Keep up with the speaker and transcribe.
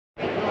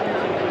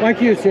Mike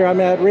Hughes here.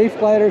 I'm at Reef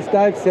Gliders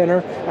Dive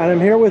Center, and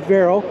I'm here with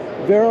Vero.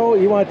 Vero,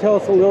 you want to tell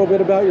us a little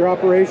bit about your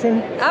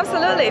operation?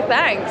 Absolutely,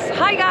 thanks.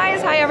 Hi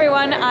guys, hi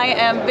everyone. I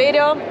am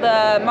Vero,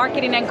 the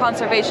Marketing and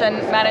Conservation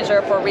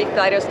Manager for Reef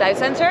Gliders Dive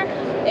Center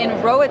in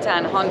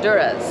Roatan,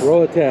 Honduras.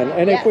 Roatan.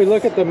 And yes. If we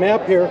look at the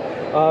map here,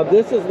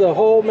 this is the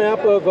whole map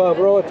of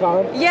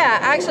Roatan. Yeah,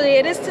 actually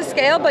it is to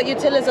scale, but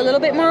Utila is a little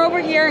bit more over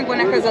here and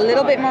Guanaja is a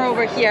little bit more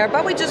over here,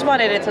 but we just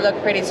wanted it to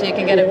look pretty so you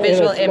can get a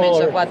visual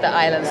image of what the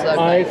islands look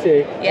like. I see.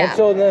 Yeah. And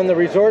so then the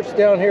resort's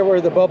down here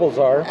where the bubbles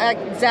are.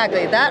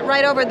 Exactly. That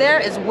right over there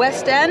is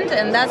West End,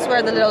 and that's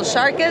where the little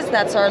shark is.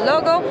 That's our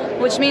logo,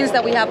 which means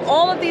that we have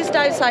all of these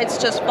dive sites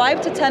just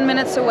 5 to 10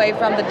 minutes away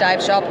from the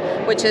dive shop,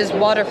 which is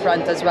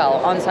waterfront as well,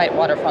 on-site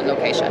waterfront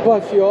location.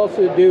 Plus you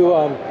also do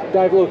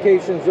dive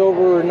locations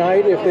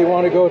overnight if they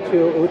want to go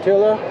to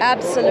Utila?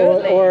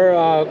 Absolutely. Or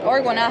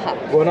Guanaja.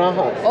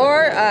 Guanaja.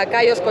 Or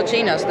Cayos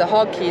Cochinos, the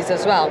Hog Keys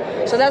as well.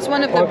 So that's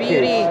one of the Hog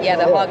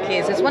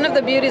Keys. It's one of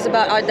the beauties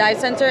about our dive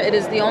center. It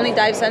is the only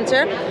dive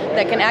center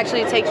that can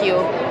actually take you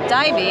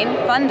diving,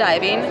 fun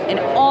diving, in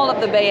all of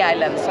the Bay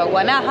Islands. So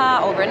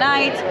Guanaja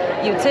overnight,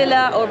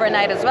 Utila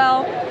overnight as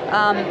well.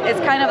 It's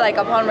kind of like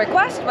upon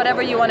request,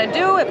 whatever you want to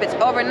do. If it's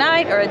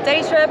overnight or a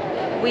day trip,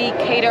 we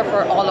cater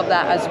for all of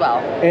that as well.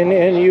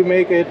 And you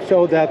make it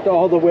so that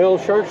all the whale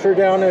sharks are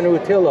down in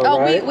Utila,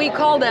 right? We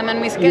call them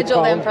and we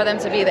schedule them for them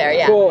to be there,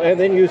 yeah. Cool, and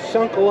then you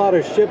sunk a lot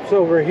of ships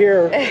over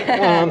here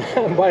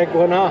by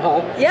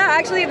Guanaja. Yeah,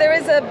 actually there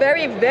is a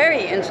very,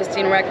 very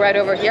interesting wreck right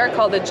over here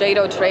called the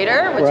Jado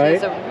Trader, which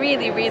is a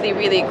really, really,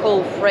 really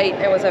cool freight.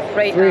 It was a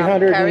freight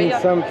 300 carrier.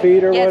 and some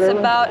feet or whatever? It's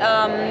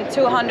about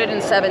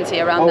 270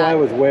 around that. Oh, I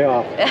was way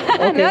off.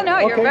 Okay. No,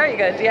 you're very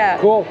good, yeah.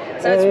 Cool.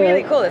 So it's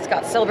really cool. It's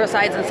got silver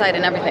sides inside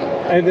and everything.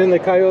 And then the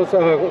Cayos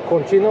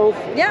Conchinos?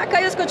 Yeah,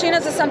 Cayos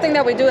Cochinos is something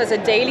that we do as a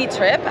daily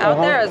trip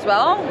out there as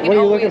well. What are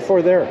you looking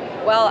for there?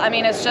 Well, I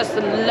mean, it's just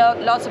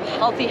lots of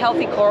healthy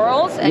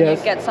corals, and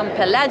you get some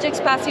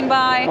pelagics passing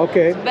by.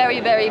 Okay. It's very,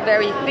 very,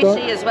 very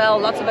fishy as well.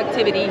 Lots of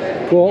activity.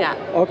 Cool. Yeah.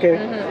 Okay.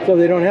 So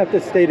they don't have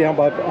to stay down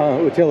by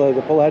Utila.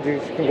 The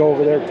pelagics can go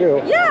over there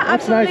too. Yeah,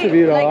 That's absolutely. nice of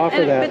you to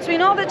offer that.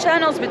 Between all the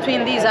channels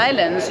between these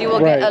islands, you will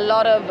get a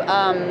lot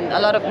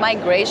of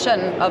migration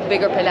of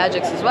bigger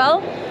pelagics as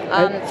well.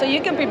 So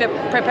you can be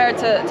prepared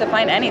to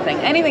find anything.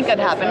 Anything could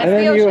happen. It's and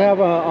then the ocean. you have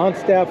an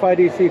on-staff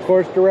IDC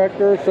course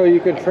director, so you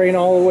can train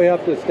all the way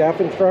up to staff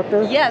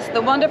instructor? Yes,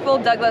 the wonderful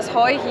Douglas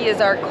Hoy. He is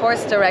our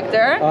course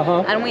director.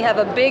 And we have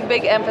a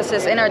big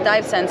emphasis in our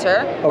dive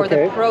center for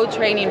the pro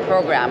training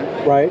program.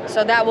 Right.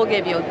 So that will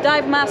give you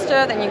dive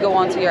master, then you go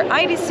on to your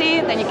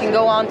IDC, then you can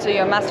go on to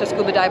your master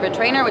scuba diver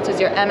trainer, which is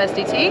your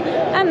MSDT,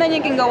 and then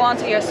you can go on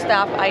to your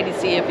staff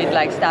IDC if you'd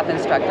like, staff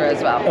instructor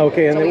as well.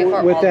 Okay, and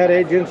then with that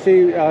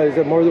agency, is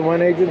it more than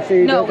one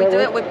agency? No, we do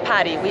it with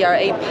PADI. We are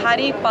a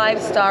PADI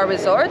 5-star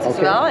resort as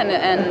well,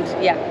 and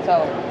yeah,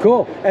 so.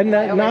 Cool, and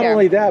not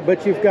only that,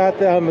 but you've got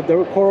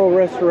the coral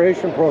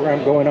restoration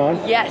program going on.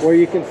 Yes. Where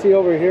you can see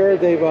over here,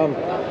 they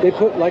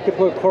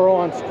put coral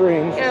on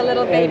strings. Here are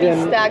little baby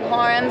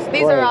staghorns.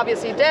 These are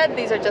obviously dead.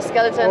 These are just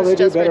skeletons,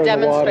 just for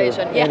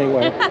demonstration.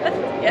 Anyway.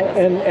 Yes.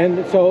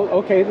 And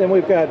so then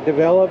we've got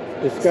develop,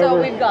 discover.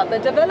 So we've got the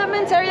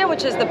development area,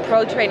 which is the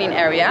pro training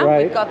area.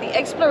 Right. We've got the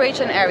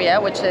exploration area,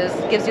 which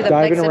gives you the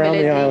flexibility around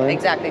the island.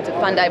 Exactly, to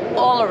fun dive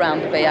all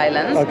around the Bay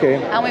Islands. Okay.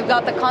 And we've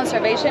got the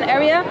conservation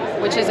area,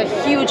 which is a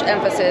huge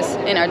emphasis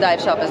in our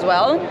dive shop as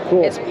well.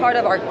 Cool. It's part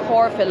of our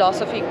core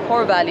philosophy,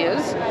 core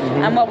values.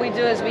 And what we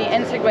do is we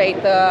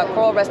integrate the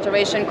coral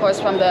restoration course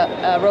from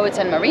the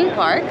Roatan Marine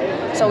Park.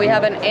 So we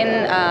have an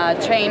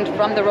trained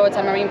from the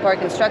Roatan Marine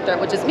Park instructor,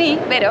 which is me,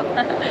 Vero.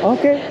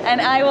 Okay. And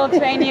I will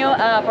train you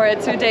for a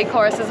 2-day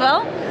course as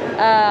well.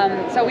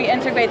 So we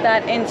integrate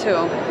that into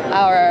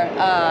our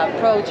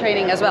pro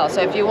training as well.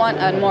 So if you want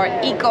a more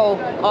eco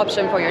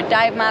option for your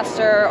dive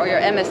master or your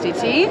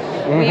MSDT,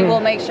 we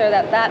will make sure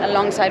that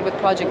alongside with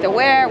Project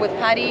Aware, with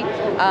PADI,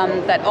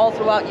 that all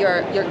throughout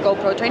your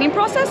GoPro training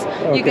process,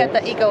 you get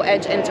the eco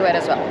edge into it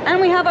as well.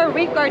 And we have our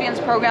Reef Guardians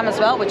program as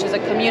well, which is a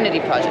community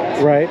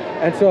project. Right.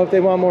 And so if they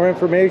want more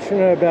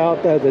information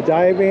about the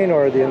diving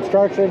or the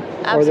instruction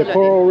or the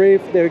coral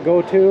reef, they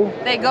go to?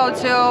 They go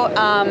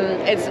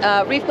to, it's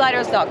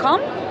reefgliders.com.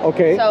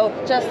 Okay. So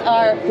just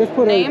our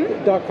name.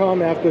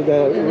 .com after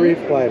the Reef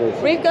Gliders.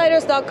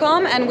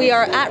 Reefgliders.com, and we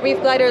are at Reef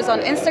Gliders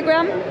on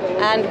Instagram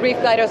and Reef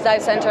Gliders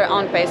Dive Center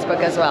on Facebook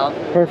as well.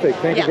 Perfect.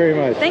 Thank you very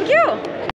much. Thank you.